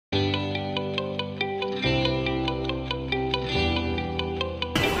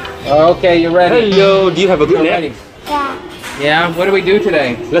Okay, you're ready. Hello, do you have a good You're nap? ready. Yeah. Yeah, what do we do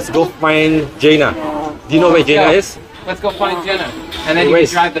today? Let's go find Jayna. Do you know where Jayna is? Let's go find Jenna. And then you Wait.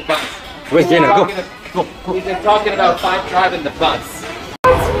 can drive the bus. Where's Jayna? Go. He's been talking about driving the bus.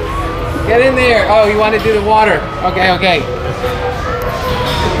 Get in there. Oh, you want to do the water. Okay, okay.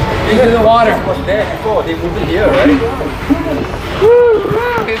 Into the water. Was there before? They moved it here, right?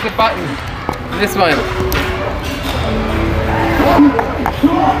 Here's the button. This one.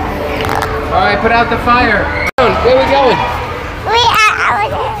 Alright, put out the fire. Where are we going? We are out.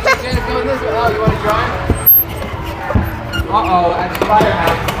 Jenna, going this way. Oh, you want to drive? Uh-oh, at the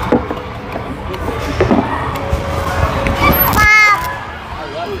firehouse.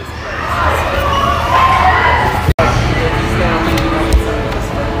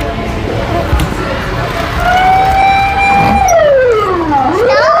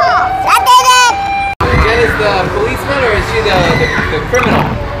 The policeman, or is she the criminal?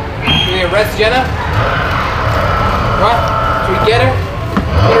 Should we arrest Jenna? What? Should we get her?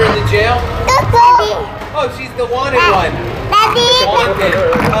 Put her in the jail? Daddy. Oh, she's the wanted one. Daddy. Wanted.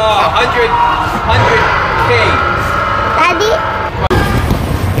 100K. Daddy.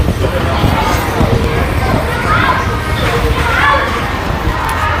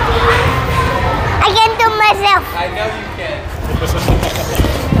 I can do myself. I know you can.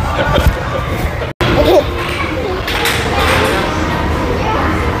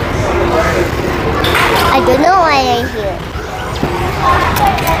 I don't know why I'm here.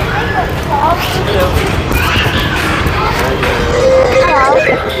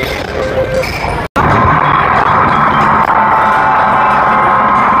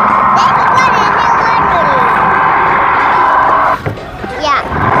 Yeah.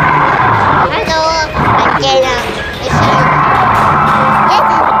 Hello, I'm Jayna.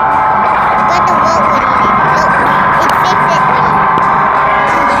 Got to walk with me. Look, it fixes me.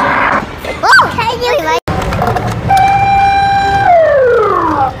 Oh, can you invite?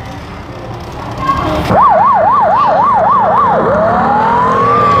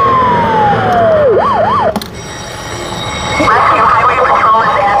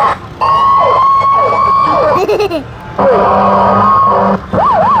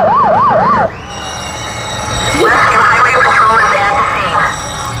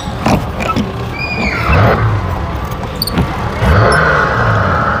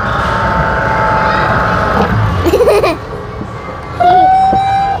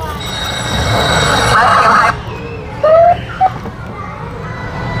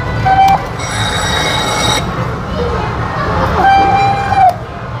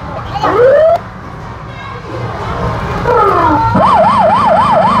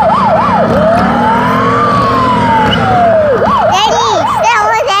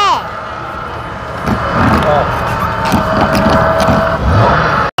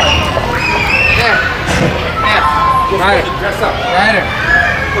 Ryder.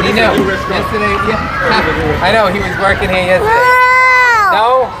 You know, yesterday, yeah. I know, he was working here yesterday.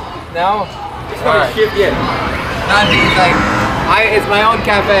 No? No? It's not a shift yet. He's like, it's my own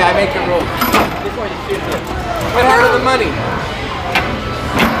cafe, I make the rules. It's not a shift yet. What happened to the money?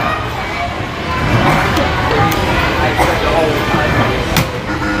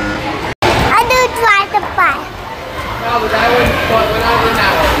 I do try to buy. No, but I wouldn't, when I was in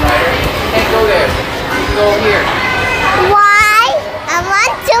that one, Ryder, you can't go there. You can go here. Why? I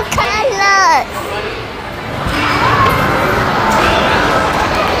want two colors.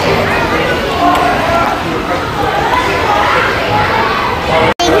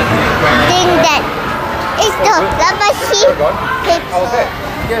 Think that it's the rubber sheep. Okay,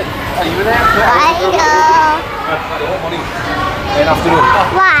 good. Are you there? I know. And afternoon.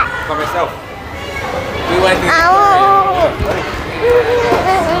 What? For myself. We went to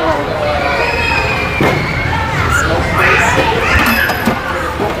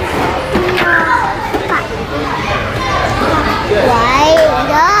Why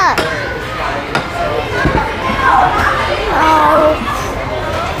not? Oh.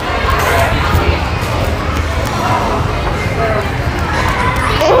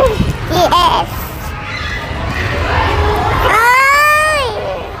 Yes.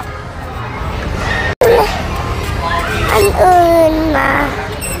 Anh ơn mà.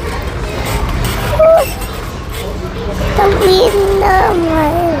 Tao biết nữa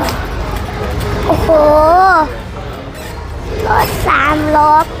mày. โอ้โหรถ3 ล้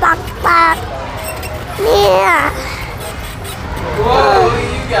อปักเนี่ย Whoa, look at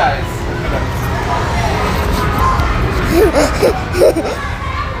you guys.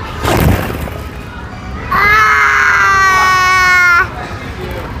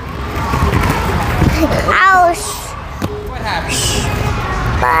 Ouch. What happened?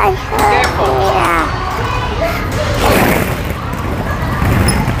 Bye. Careful. Yeah.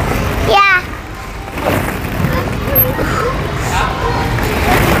 Yeah.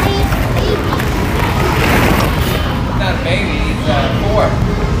 He's not a baby, he's 4.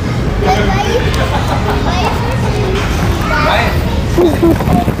 Right?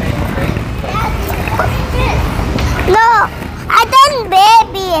 No, I done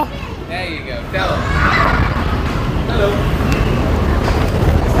baby. There you go. Tell him. Hello.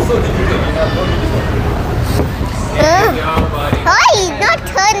 There you go, buddy. Oh, he's not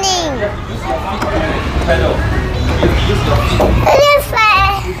turning. Hello. It is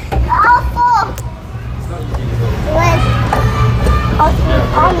awful.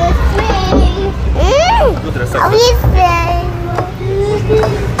 On the screen. How is this?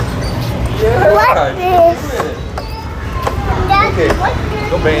 What's this? Okay. What's this?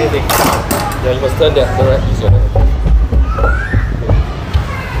 Don't bring anything. Yeah, you must turn that directly. So.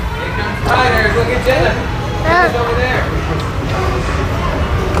 Here comes Ryder. Look at Jenna. Jenna's over there.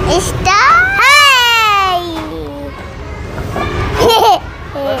 It's the hey!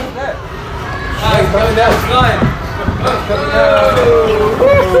 What's that? Oh, he's coming down the slide. Coming down.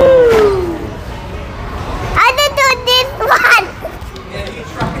 I did do this one. Yeah, you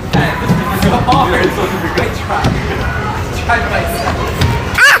tried that. So hard. I tried. I tried myself.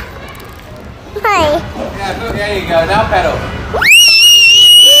 Hey. Yeah, there you go. Now pedal.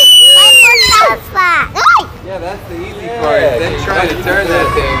 Yeah, that's the easy part. Then try to turn that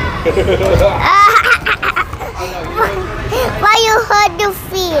thing. Why you hurt your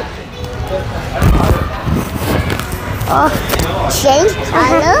feet? Oh, change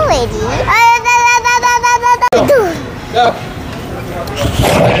color already. Go.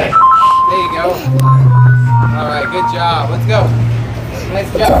 There you go. All right, good job. Let's go.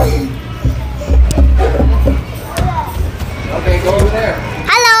 Nice job. Okay, go over there.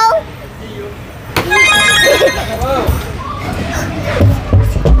 Hello. Hello.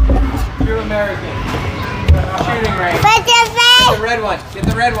 You're American. Shooting range. Where's your Get face? the red one. Get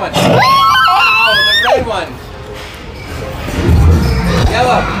the red one. Oh, the red one.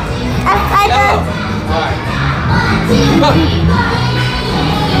 Yellow. Yellow. All right.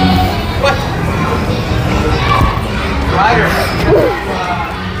 What? Ryder.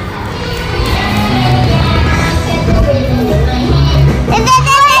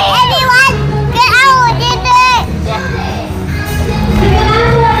 Anyone? Get out! Did it?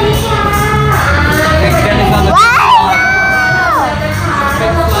 Next Jenna's on the Wow!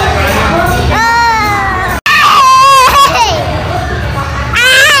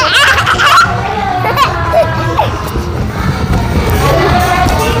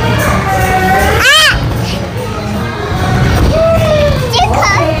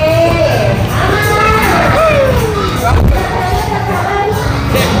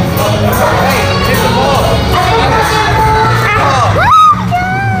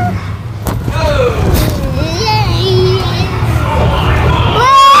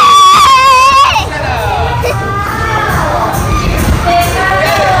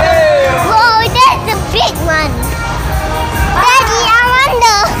 big slide.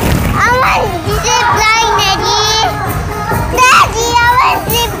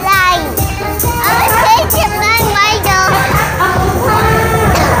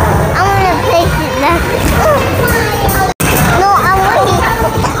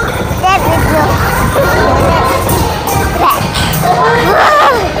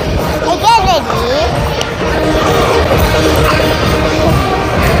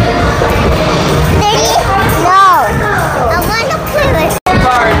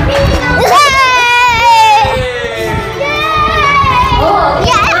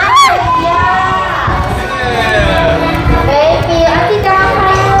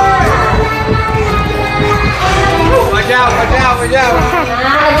 Watch out.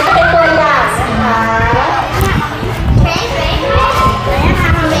 อันนี้ก็เป็นตัวอย่างนะคะ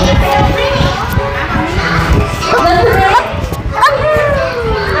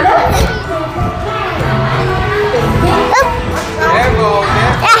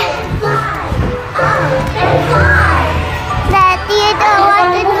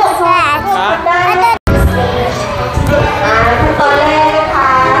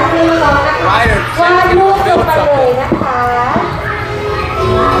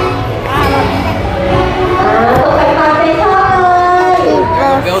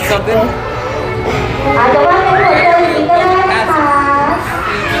Build something? อาจจะว่าเป็นหัวใจอย่างนี้ก็ได้นะคะ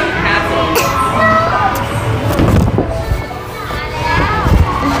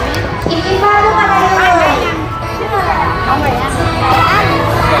อีกที่บ้านเรื่องอะไรเลยเอาใหม่นะ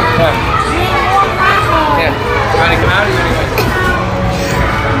Yeah. Trying to come out or you want to go?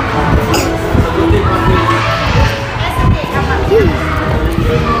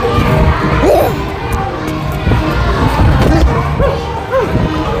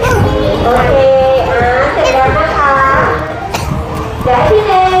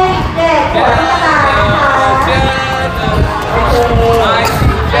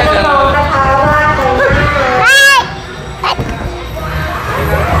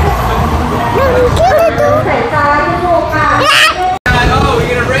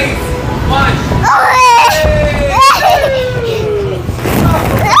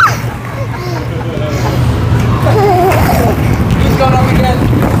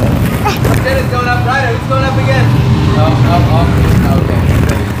 going up again? Oh. Okay.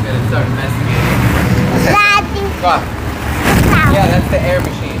 He's gonna start investigating. Daddy. Come on. Yeah, that's the air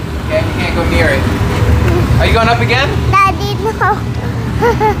machine. Okay, we can't go near it. Are you going up again? Daddy, no.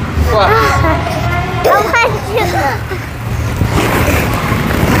 What? I want to.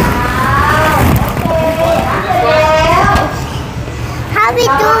 How we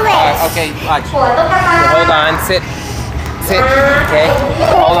do it? Okay, watch. So hold on, sit. Okay.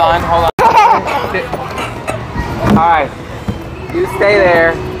 Hold on. Sit. Alright. You stay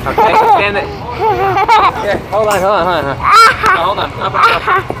there. Okay, stand it. Here, hold on. Hold on. Up.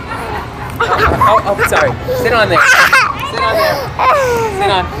 Oh, sorry. Sit on there. Sit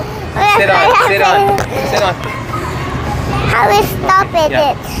on. How we stop it?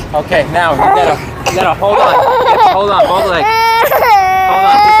 Yeah. Okay, now you gotta hold on. Hold on, both legs. Hold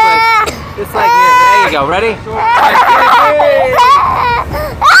on, this leg here. There you go. Ready?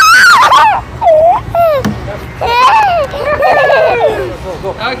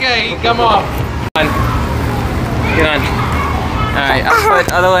 Okay, come on. Get on. Alright,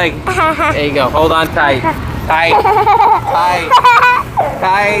 other leg. There you go. Hold on tight.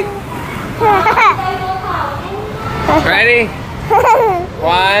 Ready?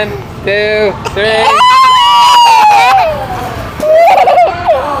 1, 2, 3.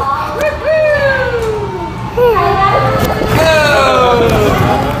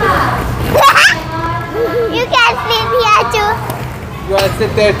 You can sleep here too. You want to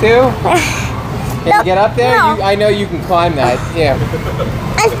sit there too? Can you get up there? No. I know you can climb that. Yeah.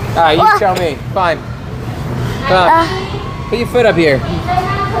 Alright, you show me. Fine. Come on. Put your foot up here.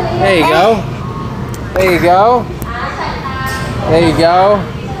 There you go.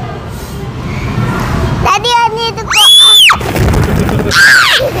 Daddy, I need to go.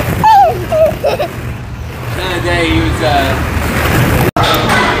 Today use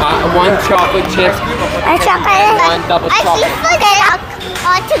 1 chocolate chip, A chocolate. 1 double I chocolate. see food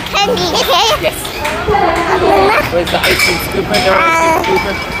or to candy. Yes. Where's the ice cream scooper? No ice cream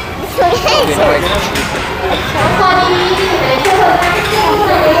scooper. Okay, no ice cream scooper.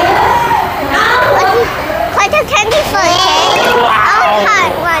 Cotton candy for it. I want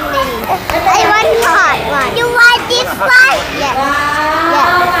hot one. I want hot one. You want this one? Yes.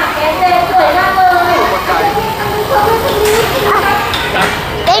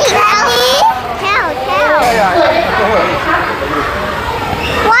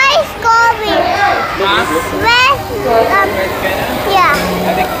 Why is going? Where? Yeah.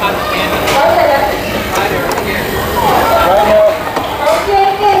 I think cotton candy. Right over here.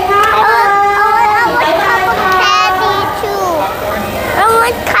 I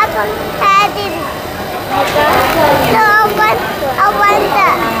want cotton candy. No, I want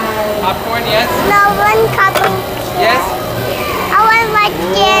that. Popcorn, yes? No, I want cotton. Yes? I want like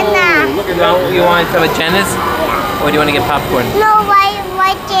Jayna. No, you want some of Jenna's? Or do you want to get popcorn? No, why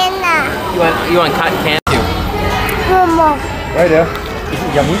Jayna? You want cotton candy too? Mama. Right there. Is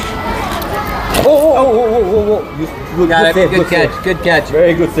it yummy? Oh. You Got it. save, Good catch. save. Good catch.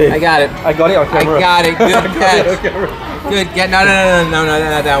 Very good save. I got it. I got it on camera. I got it. Good I got it catch. on camera. Good catch. No,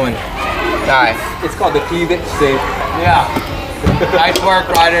 not that one. Alright. It's called the cleavage save. Yeah. Nice work,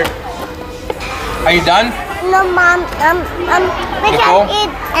 Ryder. Are you done? No, Mom. We Nicole? can eat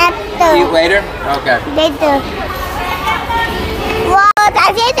after. Eat later? Okay. Later. Wow,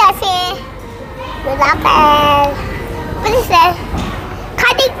 that's it. We love it. What is that?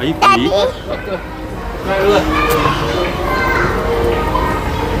 Cutting, Are you Daddy. Right, look. Right, look.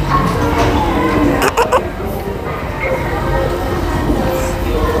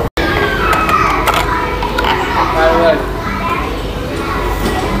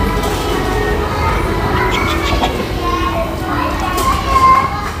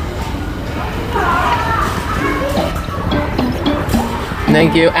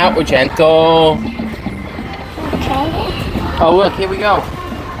 Thank you. Outward gentle. Okay. Oh, look, here we go.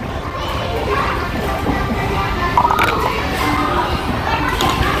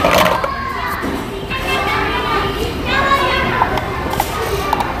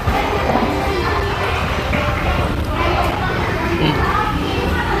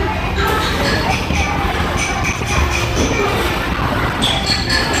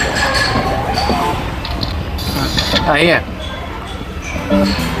 Oh, here.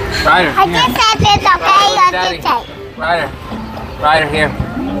 Ryder, I here. just said it's okay. Daddy. You take. Ryder, here.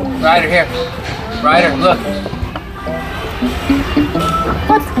 Ryder, here. Ryder, look.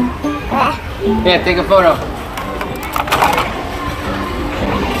 Here, take a photo.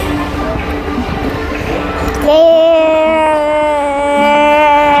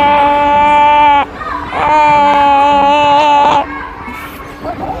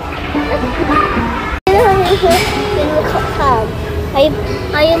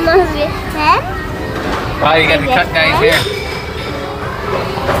 Wow, you got to cut Daddy's hair.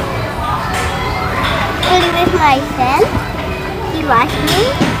 With my friend. You watch me.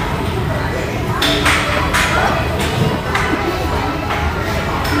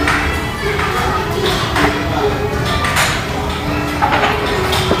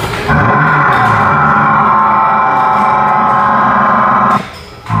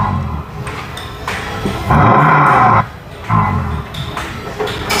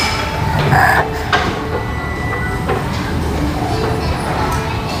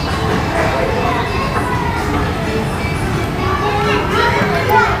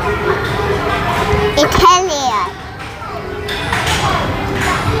 Italian.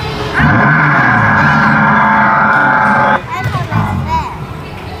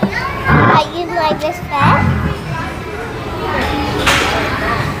 I use like this bag.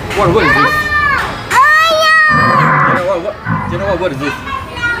 What is this? Oh yeah! You know what is this?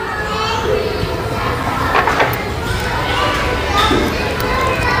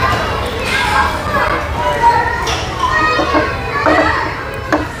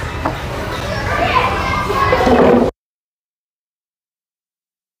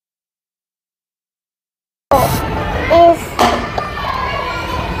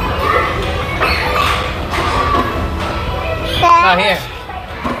 Not here.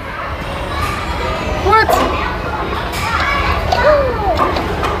 What?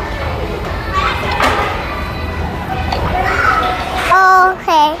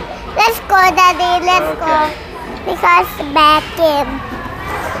 Okay, let's go, Daddy. Let's go. Because back in.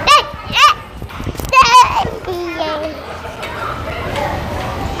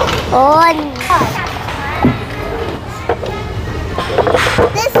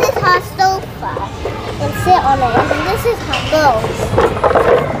 This is her sofa. You can sit on it. And this is her goes.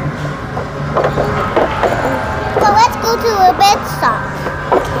 So let's go to a bed stop.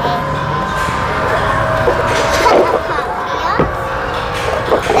 Okay. Cut the top here.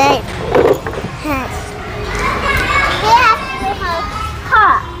 Then we have to do her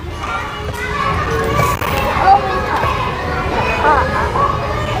top. Over top.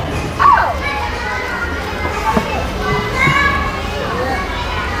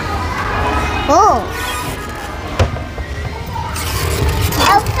 Oh.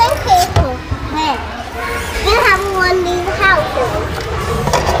 Okay, people. Hey. We have one of these houses.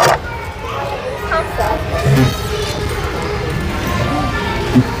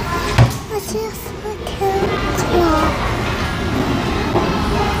 What's this for kids?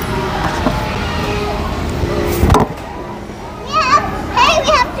 Yeah. Hey, we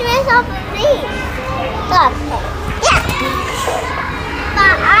have to raise off of these. Look. Yeah.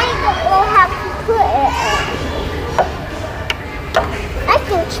 But I don't know how to put it in. I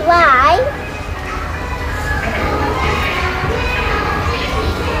can try.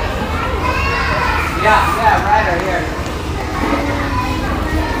 Yeah, Ryder, here.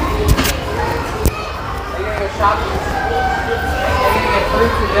 Are you gonna go shopping? Are you gonna get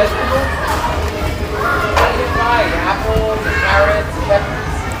fruits and vegetables? What did you buy? Apples, carrots,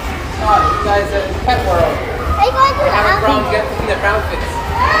 peppers. Oh, you guys are in Pet World. Are you going to the Having outfit? problems getting the outfits.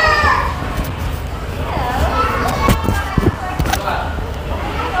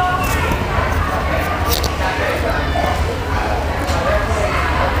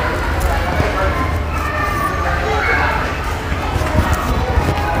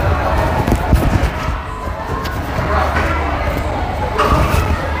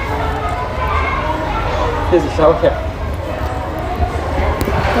 Here's a shower cap.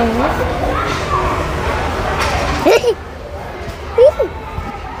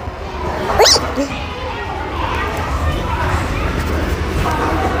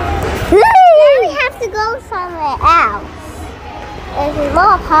 Now we have to go somewhere else. There's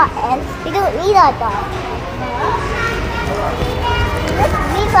more apartments. We don't need our dog. Let's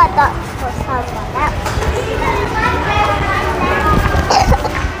leave our dog for somewhere else.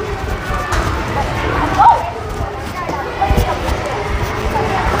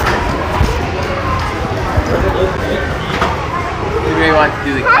 We really want to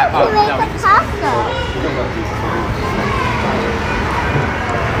do the cat. How to make no, a pasta?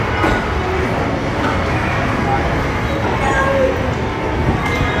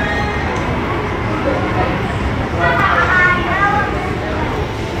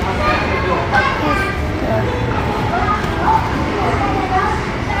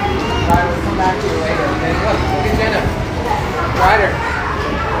 Ryder, we'll come back to you later. Okay, look at Jayna. Ryder.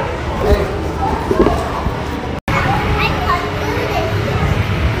 Hey.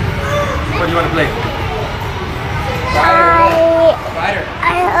 What do you want to play? Ryder.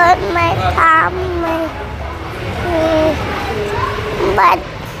 I hurt my tummy. But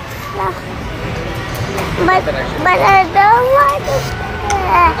But I don't want to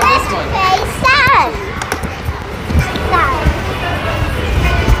This one. play sad.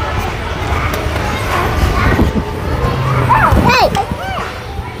 Hey!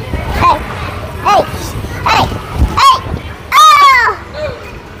 Hey! Hey! Hey! Hey! Oh!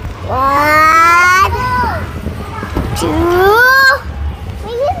 1, 2.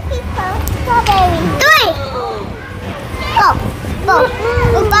 We need to keep strawberry. 3. Go! Go!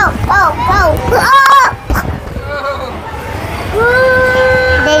 Go! Go! Go! Go!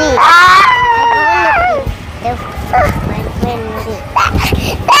 Daddy. The first one when we back.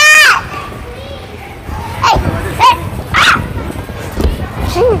 Hey! Hey!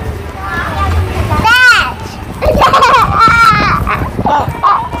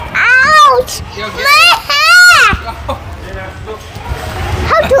 Ouch! My hair!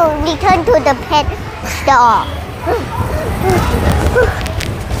 How to return to the pet store?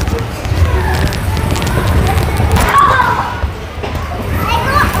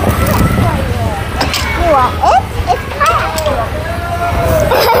 You want it? It's hot.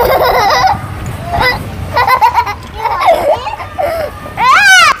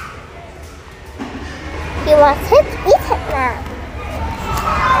 You want it?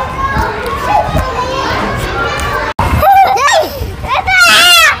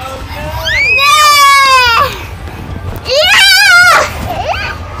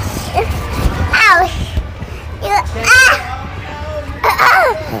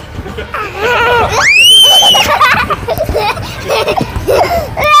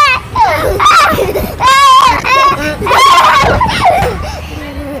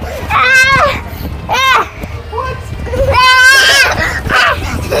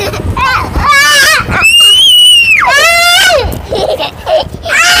 Eat it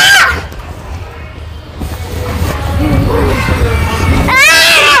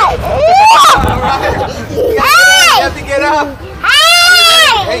now.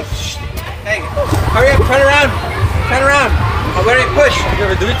 Hurry up, turn around. Turn around. I'm ready to push.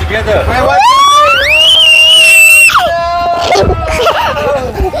 We're gonna do it together. Alright, 1, 2, 3.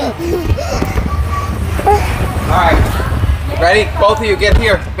 Alright. Ready? Both of you, get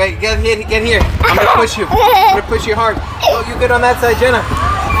here. Get here. I'm gonna push you. I'm gonna push you hard. Oh, you good on that side, Jenna?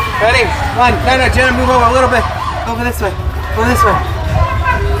 Ready? 1. No, Jenna, move over a little bit. Over this way. Over this way.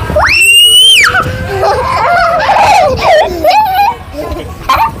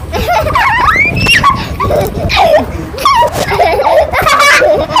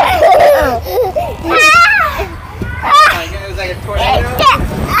 It was like a tornado.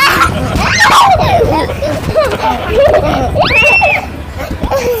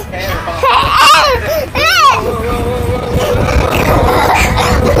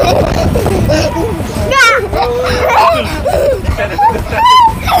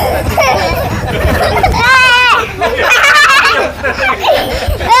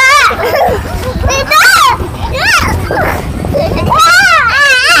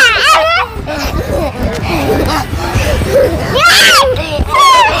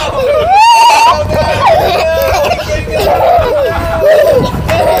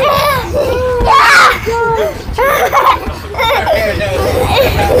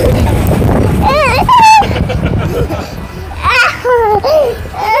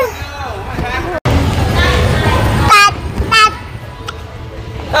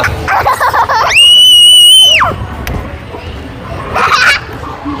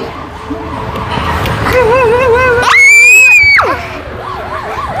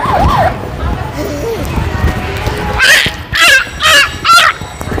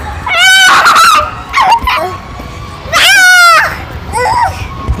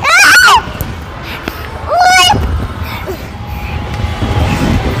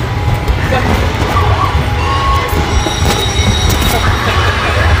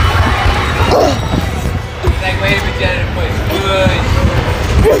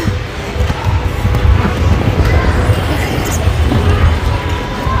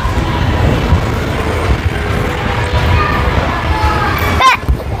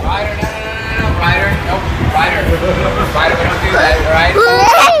 Ryder, we don't do that, alright?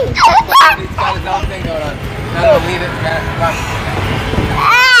 He's got his own thing going on. No, leave it. Come on.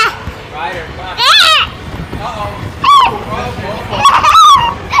 Ryder, come on.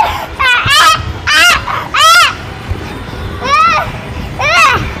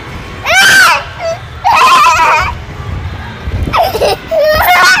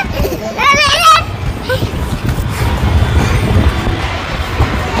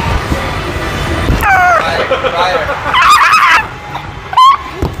 Ryder.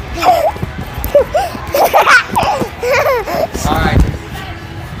 Alright.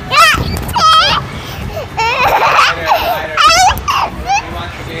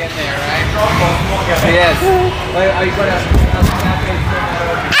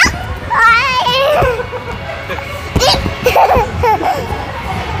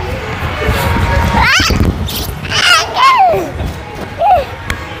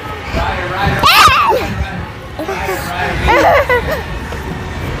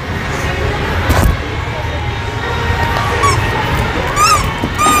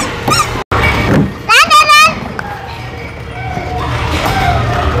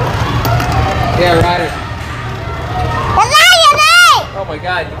 my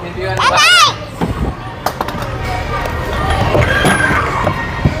God, you can do it.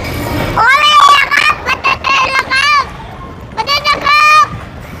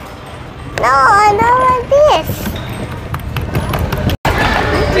 No, I don't want this.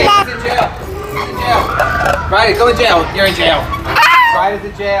 He's in jail. He's in jail. Ryder, go in jail. You're in jail. Ryder's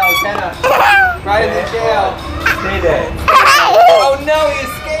in jail. Jenna. Ryder's in jail. Stay there. Oh no, he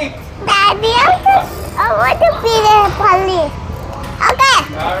escaped. Daddy, I want to be the police. Okay.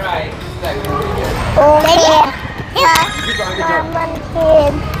 All right. Okay. Keep on, good job.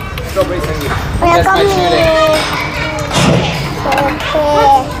 Strawberry sandwich. That's Welcome my shooting.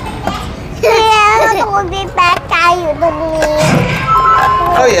 Okay. แล้วตรงนี้แบดกายอยู่ตรงนี้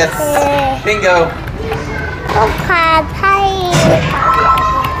Oh yes. Bingo. ต้องพาให้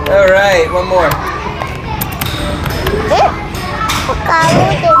All right, one more. ปากกาลู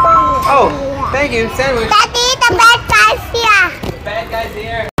กจะต้องอยู่ Oh, thank you. Sandwich. Daddy, the bad guy's here. Bad guys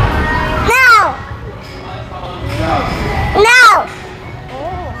here. No. No.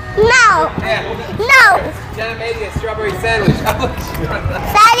 No. Yeah. No. Jenna made me a strawberry sandwich.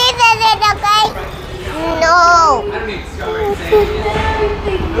 Daddy, okay? No. I don't need strawberry sandwiches.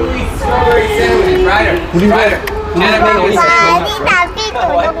 Who eats strawberry sandwiches? Ryder. Ryder. Jenna made me a ที่ sandwich. ตามที่อยู่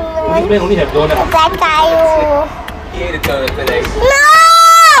ตรงนู้น ไม่ต้องนี่เห็นโดนนะ แบดกายอยู่ He ate a donut today. No.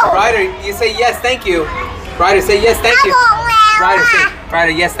 Ryder, you say yes, thank you. Ryder, say yes, thank you. บอกแล้ว Ryder, say,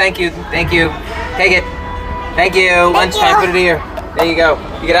 Ryder, yes, thank you. Thank you. Take it. Thank you. Lunchtime, put it here. There you go.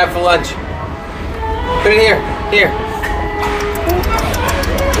 You can have it for lunch. Put it here. Here.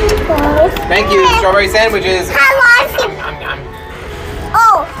 Thank you. Strawberry sandwiches. How was it?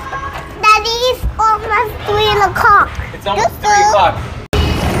 Oh, Daddy is almost 3 o'clock. It's almost 3 o'clock.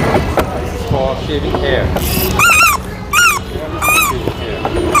 for shaving hair.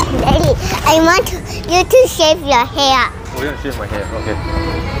 Daddy, I want you to shave your hair. Oh, you're gonna shave my hair, okay.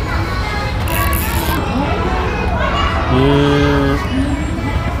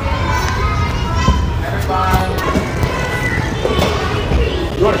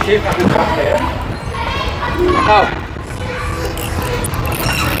 You want to shave my hair? Oh.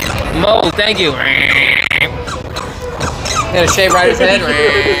 Mo, thank you. Gonna shave Ryder's head.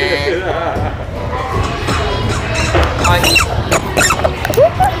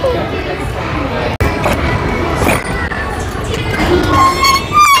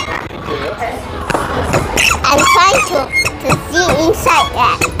 I'm trying to see inside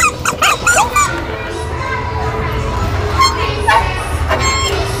that.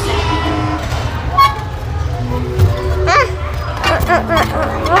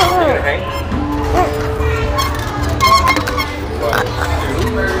 You're gonna hang? 1, 2,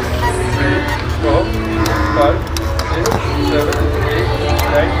 3, 4, 5, 6, 7, 8,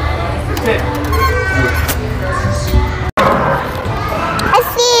 9, 10. I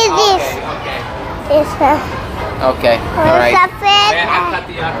see this. It's a Okay. All right. it's a fan. May I have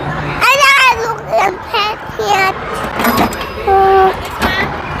takoyaki, please? I don't look at pet yet.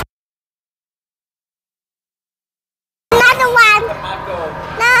 Another one. Tamago.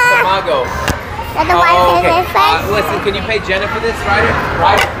 No. Tamago. Another one Oh, is okay. a fan. Listen, can you pay Jenna for this, Ryder?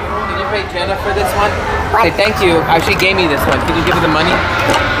 Ryder, can you pay Jenna for this one? What? Hey, thank you. She gave me this one. Can you give her the money?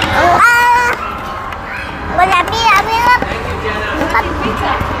 Will that be a real? Thank you,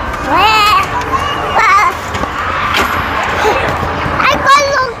 Jenna. I got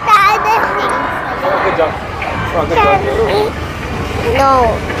look at the thing. Oh, good job. Oh, good job. No.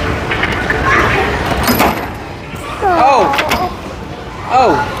 Oh.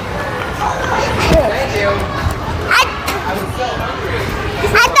 Oh. Thank you. I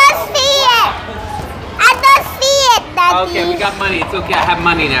don't see it. I don't see it, Daddy. Okay, we got money. It's okay. I have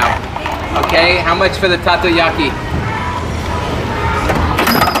money now. Okay, how much for the takoyaki?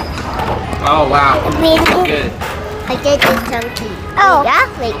 Oh, wow. Really? Good. I get it chunky. Oh, yeah,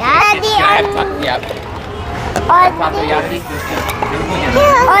 like that. Daddy, Can I have yep. Takoyaki?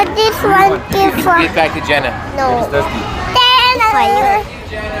 or this one is for Give it back to Jenna. no. It's dusty. Then for you.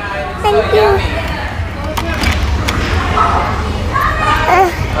 Thank you.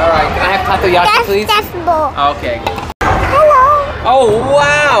 Alright, can I have takoyaki, please? That's bowl. Okay. Hello. Oh,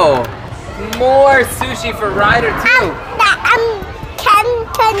 wow! More sushi for Ryder, too.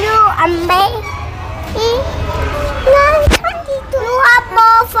 Can you make you have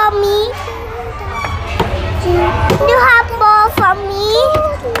bowl for me? You have bowl for me?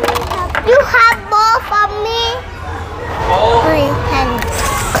 You have bowl for me? Oh,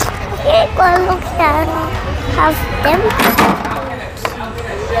 Okay, go look down. Have them.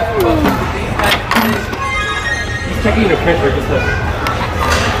 He's checking the pressure, just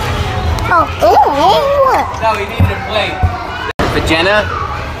Oh, no, he needed a plate. For Jenna?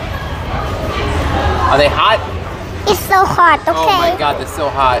 Are they hot? It's so hot, okay? Oh my god, they're so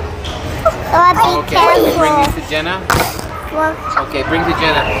hot. So be Okay, let's bring careful. these to Jenna. Well, Okay, bring to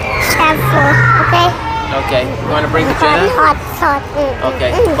Jenna. careful, okay? Okay, you want to bring to Hot, Jenna? hot, hot.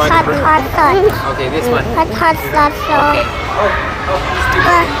 Okay, Hot, fine. hot, hot. Okay, this one. Hot, hot, hot, hot. Okay.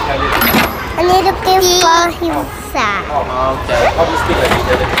 A little bit for himself. Okay.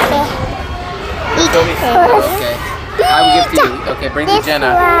 Okay. Eat first. Okay. I will give to you. Okay, bring to This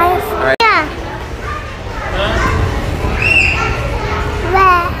Jenna. one. Alright. Yeah.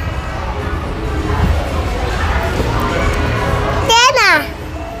 Where? Jenna.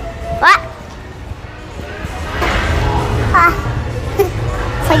 What?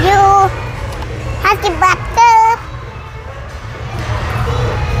 For you. Happy birthday.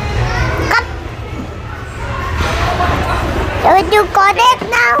 Come. Do you got it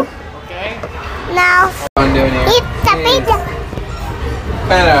now? Okay. Now. What I'm doing here. Eat the pizza. What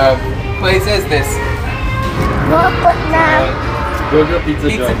kind of place is this? Walk it now. Burger pizza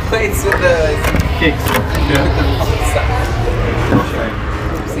Pizza joint. place with the Cakes.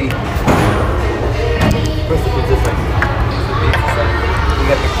 See. Where's the pizza sign? We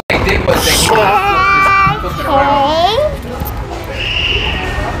got the. They did what they flip it around. Okay.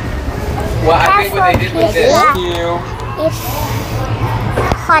 Well, I think what they did was this. Thank you. It's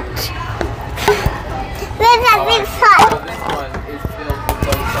hot. Where's that big hot? So this one is filled with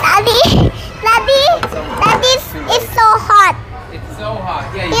those. Daddy, it's so hot. It's so hot.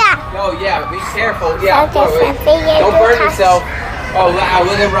 Yeah. Yeah. Oh yeah. Be careful. Yeah. Okay, Oh, wait. something you Don't do burn touch. yourself. Oh wow!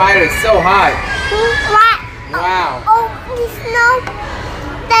 Look at Ryder. It's so hot. What? Wow. Oh, please no.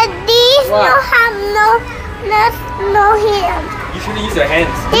 Daddy, What? no have no here. You shouldn't use your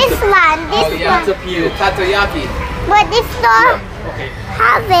hands. This one, Oh this yeah. one. Peel. Takoyaki. But it's not Okay.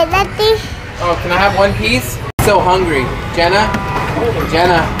 have it, Daddy. Oh, can I have one piece? I'm so hungry. Jenna?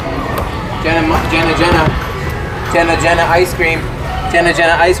 Jenna, ice cream. Jenna,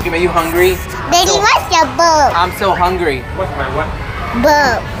 ice cream. Are you hungry? Daddy, what's your bulb? I'm so hungry. What's my what?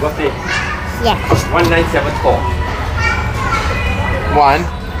 Bulb. What's it? Yeah. 1974. 1.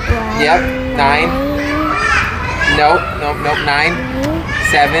 Yep. 9. Nope. 9.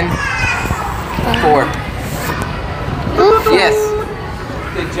 7. 4. Yes.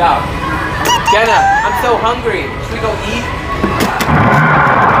 Good job. Jenna, I'm so hungry. Should we go eat?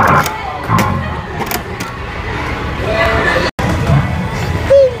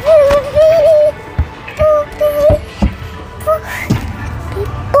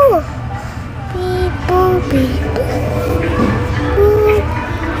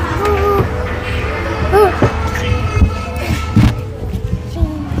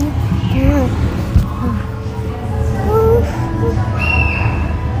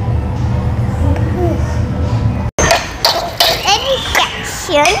 Any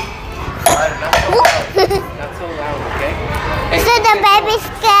section? Not so loud, okay? Hey, So the baby's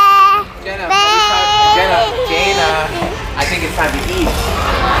scared. Jenna, Jayna, I think it's time to eat.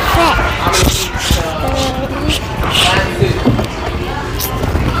 I'm gonna eat some lamb soup.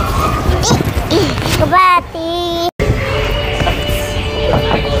 Goodbye.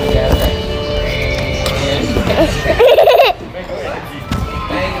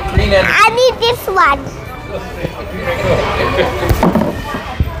 Green and I need this one.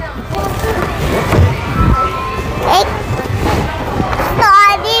 Hey. No,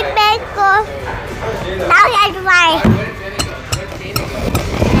 I need mango. Now here's mine.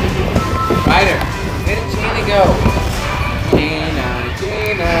 Ryder, where did Jayna go? Jayna.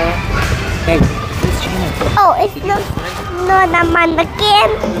 Hey, where's Jayna? Oh, it's no naman again.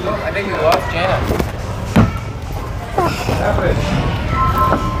 I think we lost Jayna.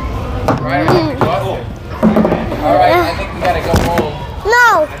 Ryder, I think we lost her. Alright, I think we gotta go home.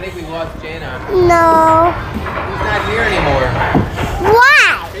 No, I think we lost Jayna. no. She's not here anymore.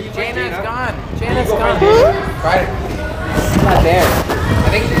 Why? Jayna's gone. Jayna's gone. Ryder, she's not there. I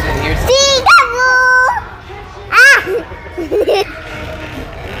think she's in here. Peekaboo! Ah!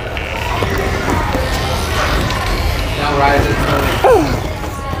 No, Ryder doesn't know.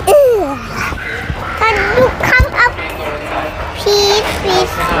 Can you come up, please,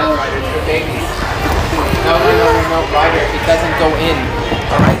 please, Cannot, please? Ryder, it's for babies. No, Ryder, it doesn't go in.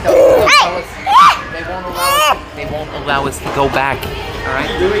 Alright, they won't allow us to go back. Alright?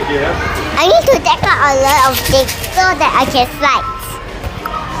 I need to take out a lot of things so that I can slide.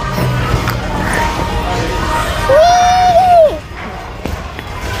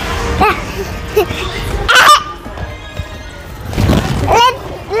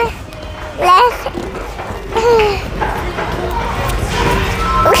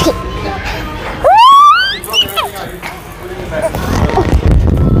 Let's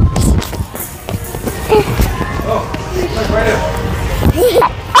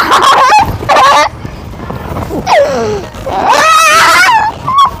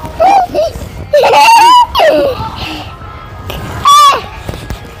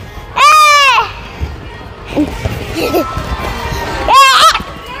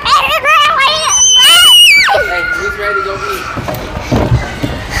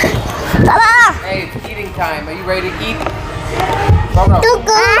ready to eat? Roro, you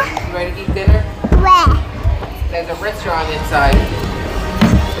ready to eat dinner? Where? There's a restaurant inside.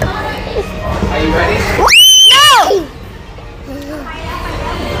 Are you ready? No!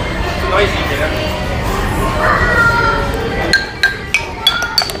 Noisy, Jayna.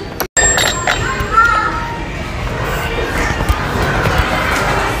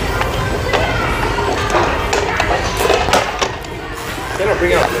 Jayna,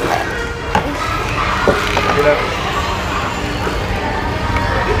 bring it up. Jayna.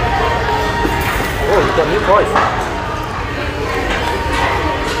 Oh, you got new toys.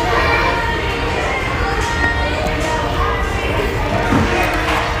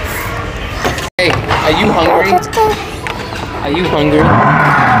 Hey, are you hungry? Are you hungry? Are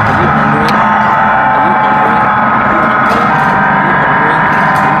you hungry?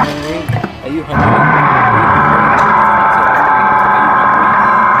 Are you hungry? Are you hungry?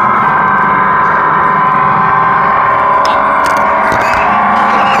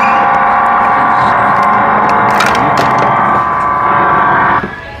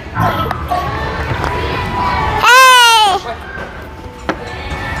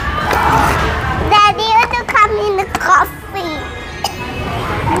 Daddy, want to come in the coffee?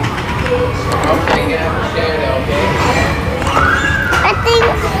 Okay, you have to share that, okay? I think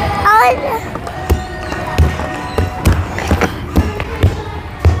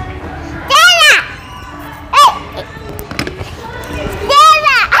Dana! Hey!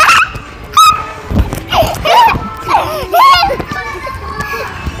 Dana!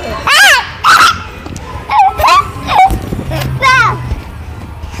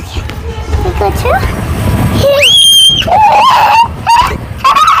 You go too?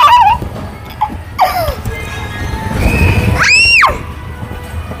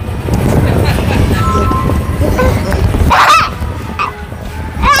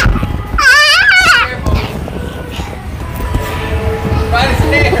 Right his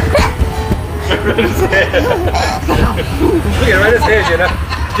hair. Right his hair. Look at right his hair, Jayna.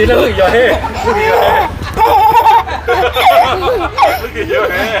 Jayna, look at your hair. Look at your hair. Look at your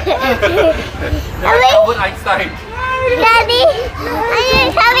hair. Albert Einstein. Daddy,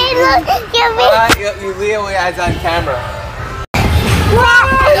 can we look? Can we? Leo is on camera.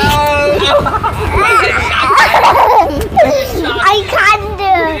 I can't do.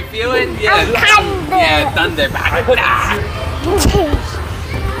 Can you feel it? Yeah. Yeah, thunder back.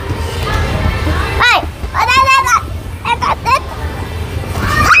 Hey!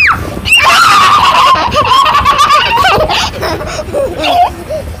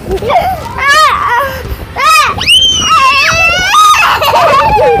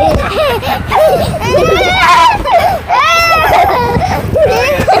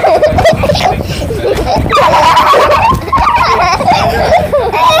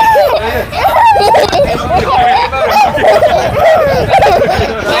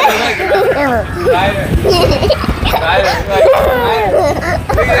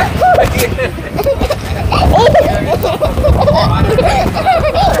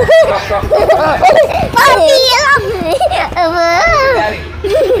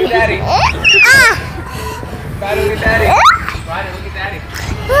 Daddy. Ryder, look at Daddy. Ryder, look at Daddy.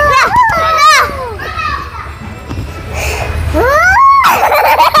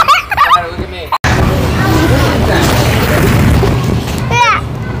 Ryder, look at me.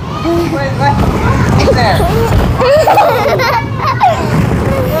 Wait, what? Who's there?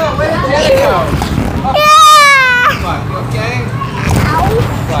 Oh, where did Daddy go? Oh. What, you okay?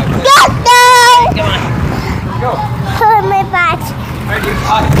 What? Come on. Go. Hold my butt. Right, you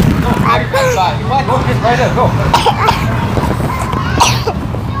go. What? Go, Miss Ryder, go.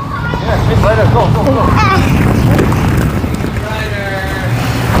 Yeah, Miss Ryder, go.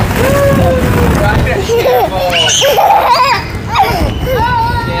 Ryder, careful.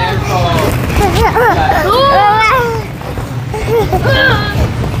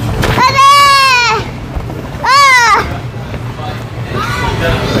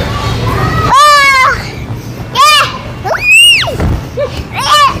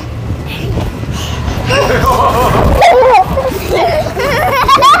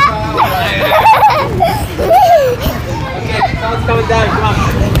 Okay, someone's coming down, come on.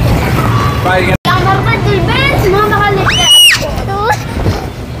 Ryder, you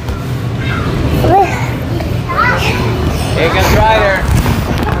here comes Ryder.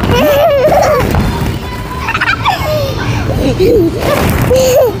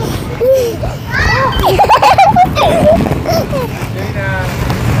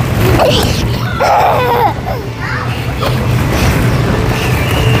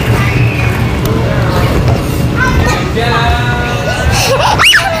 Jayna.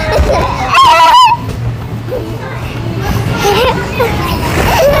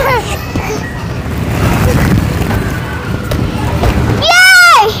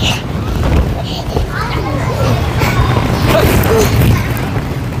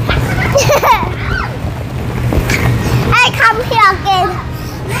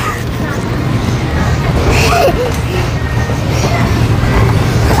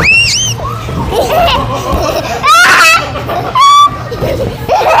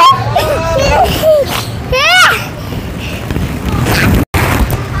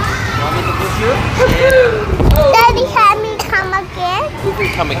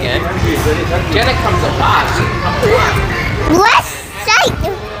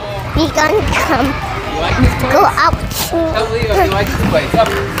 sun come. You like this place? Go out. Tell Leo you like this place. Up.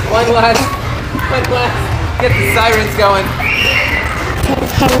 One last. Get the sirens going.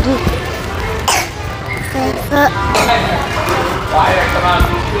 Candy. Ryder, come on.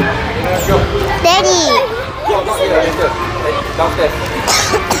 Let's go. Daddy. Go, go, yeah, that's good. Hey, downstairs.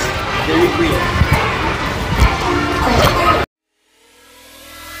 Dairy Queen.